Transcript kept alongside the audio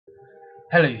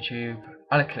Hello YouTube,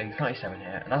 AlexLinks97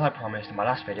 here, and as I promised in my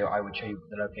last video I would show you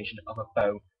the location of a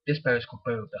bow. This bow is called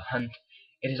Bow of the Hunt.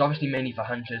 It is obviously mainly for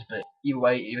hunters, but either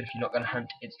way, even if you're not going to hunt,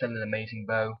 it's still an amazing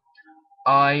bow.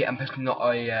 I am personally not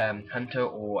a hunter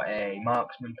or a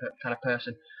marksman kind of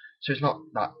person, so it's not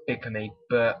that big for me,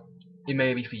 but it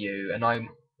may be for you, and I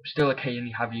still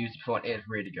occasionally have used it before, and it is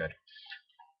really good.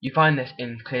 You find this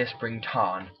in Clear Spring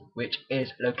Tarn, which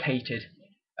is located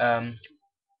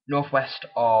northwest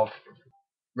of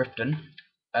Riften.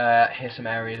 Here's some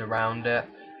areas around it,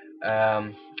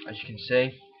 as you can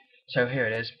see. So here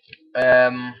it is.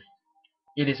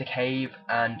 It is a cave,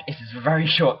 and it is a very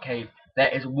short cave. There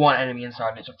is one enemy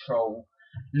inside, and it's a troll.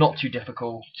 Not too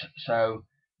difficult, so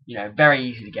very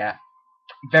easy to get.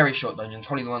 Very short dungeon,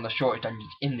 probably one of the shortest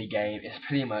dungeons in the game. It's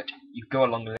pretty much you go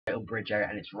along a little bridge area,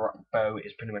 and its bow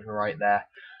is pretty much right there.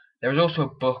 There is also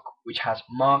a book which has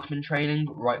marksman training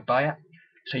right by it,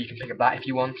 so you can pick up that if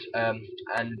you want,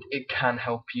 and it can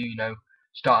help you,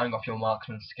 starting off your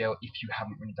marksman skill if you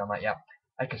haven't really done that yet.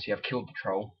 I can see I've killed the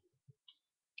troll.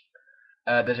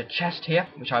 There's a chest here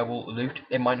which I will loot.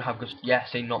 It might not have good,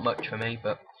 see, not much for me,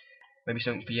 but maybe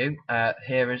something for you.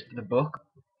 Here is the book.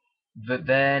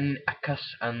 Then Akas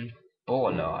and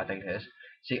Borla, I think it is.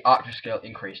 See, archer skill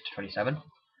increased to 27,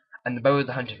 and the bow of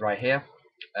the hunt is right here.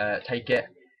 Take it.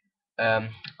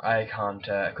 I can't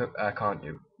equip. I can't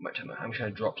do much of it. I'm just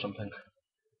gonna drop something.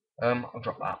 I'll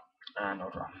drop that, and I'll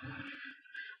drop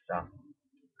that.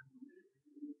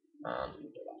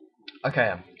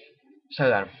 Okay. So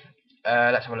then,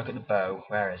 let's have a look at the bow.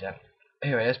 Where is it?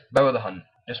 Here it is. Bow of the Hunt.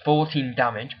 Does 14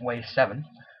 damage. Weighs 7.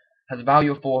 Has a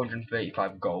value of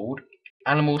 435 gold.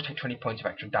 Animals take 20 points of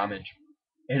extra damage.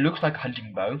 It looks like a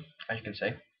hunting bow, as you can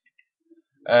see.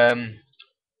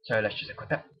 So let's just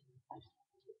equip it.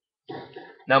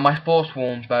 Now my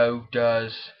Forsworn bow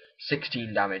does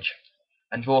 16 damage,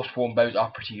 and Forsworn bows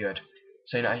are pretty good.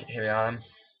 So here I am.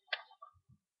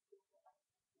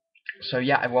 So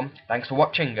yeah, everyone, thanks for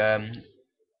watching.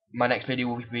 My next video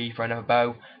will be for another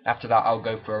bow. After that, I'll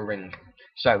go for a ring.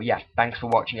 So yeah, thanks for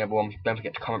watching, everyone. Don't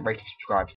forget to comment, rate, and subscribe.